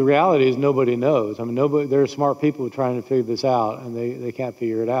 the reality is nobody knows. I mean, there are smart people trying to figure this out, and they can't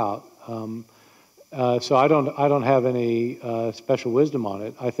figure it out. So I don't have any special wisdom on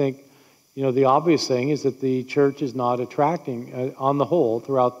it. I think, the obvious thing is that the church is not attracting, on the whole,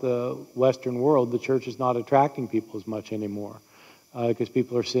 throughout the Western world, the church is not attracting people as much anymore because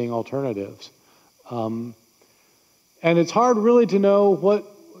people are seeing alternatives. And it's hard really to know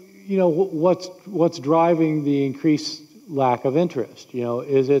what's driving the increased lack of interest.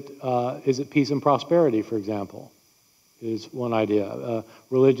 Is it peace and prosperity, for example, is one idea.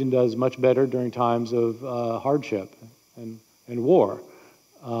 Religion does much better during times of hardship and war.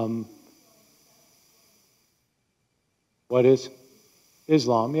 What is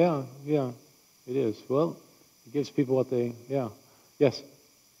Islam? Yeah, it is. Well, it gives people what they, yes.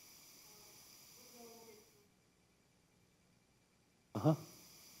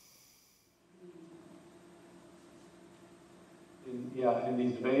 In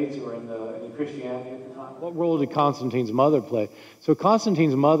these debates or in Christianity at the time. What role did Constantine's mother play? So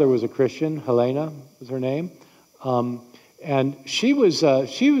Constantine's mother was a Christian. Helena was her name, and she was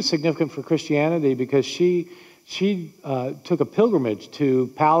significant for Christianity because she took a pilgrimage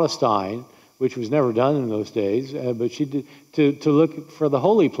to Palestine, which was never done in those days, but she did to look for the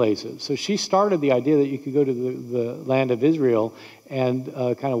holy places. So she started the idea that you could go to the land of Israel and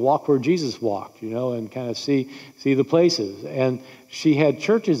kind of walk where Jesus walked, and kind of see the places. And she had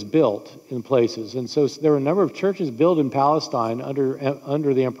churches built in places, and so there were a number of churches built in Palestine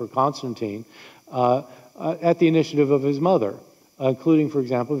under the Emperor Constantine at the initiative of his mother, including, for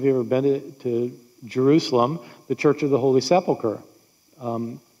example, if you've ever been to Jerusalem, the Church of the Holy Sepulchre,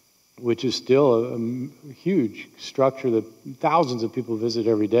 which is still a huge structure that thousands of people visit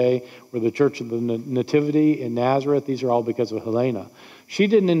every day, or the Church of the Nativity in Nazareth. These are all because of Helena. She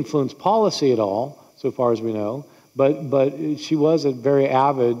didn't influence policy at all, so far as we know, but she was a very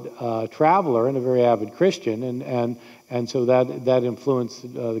avid traveler and a very avid Christian, and so that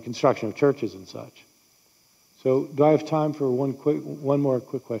influenced the construction of churches and such. So do I have time for one more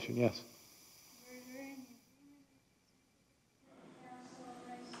quick question? Yes.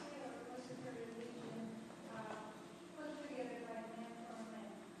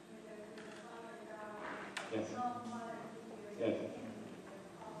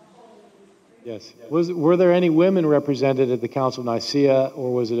 Yes. Were there any women represented at the Council of Nicaea,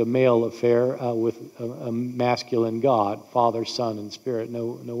 or was it a male affair with a masculine God, Father, Son, and Spirit?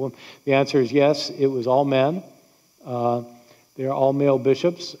 No women. The answer is yes. It was all men. They're all male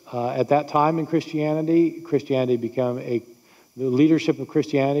bishops. At that time in Christianity became the leadership of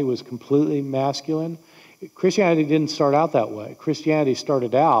Christianity was completely masculine. Christianity didn't start out that way. Christianity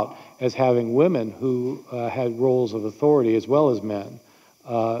started out as having women who had roles of authority as well as men.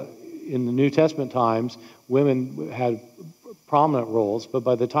 In the New Testament times, women had prominent roles, but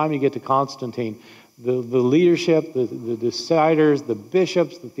by the time you get to Constantine, the leadership, the deciders, the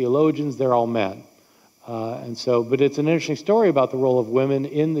bishops, the theologians, they're all men. But it's an interesting story about the role of women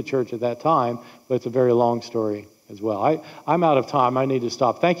in the church at that time, but it's a very long story as well. I'm out of time. I need to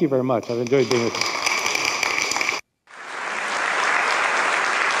stop. Thank you very much. I've enjoyed being with you.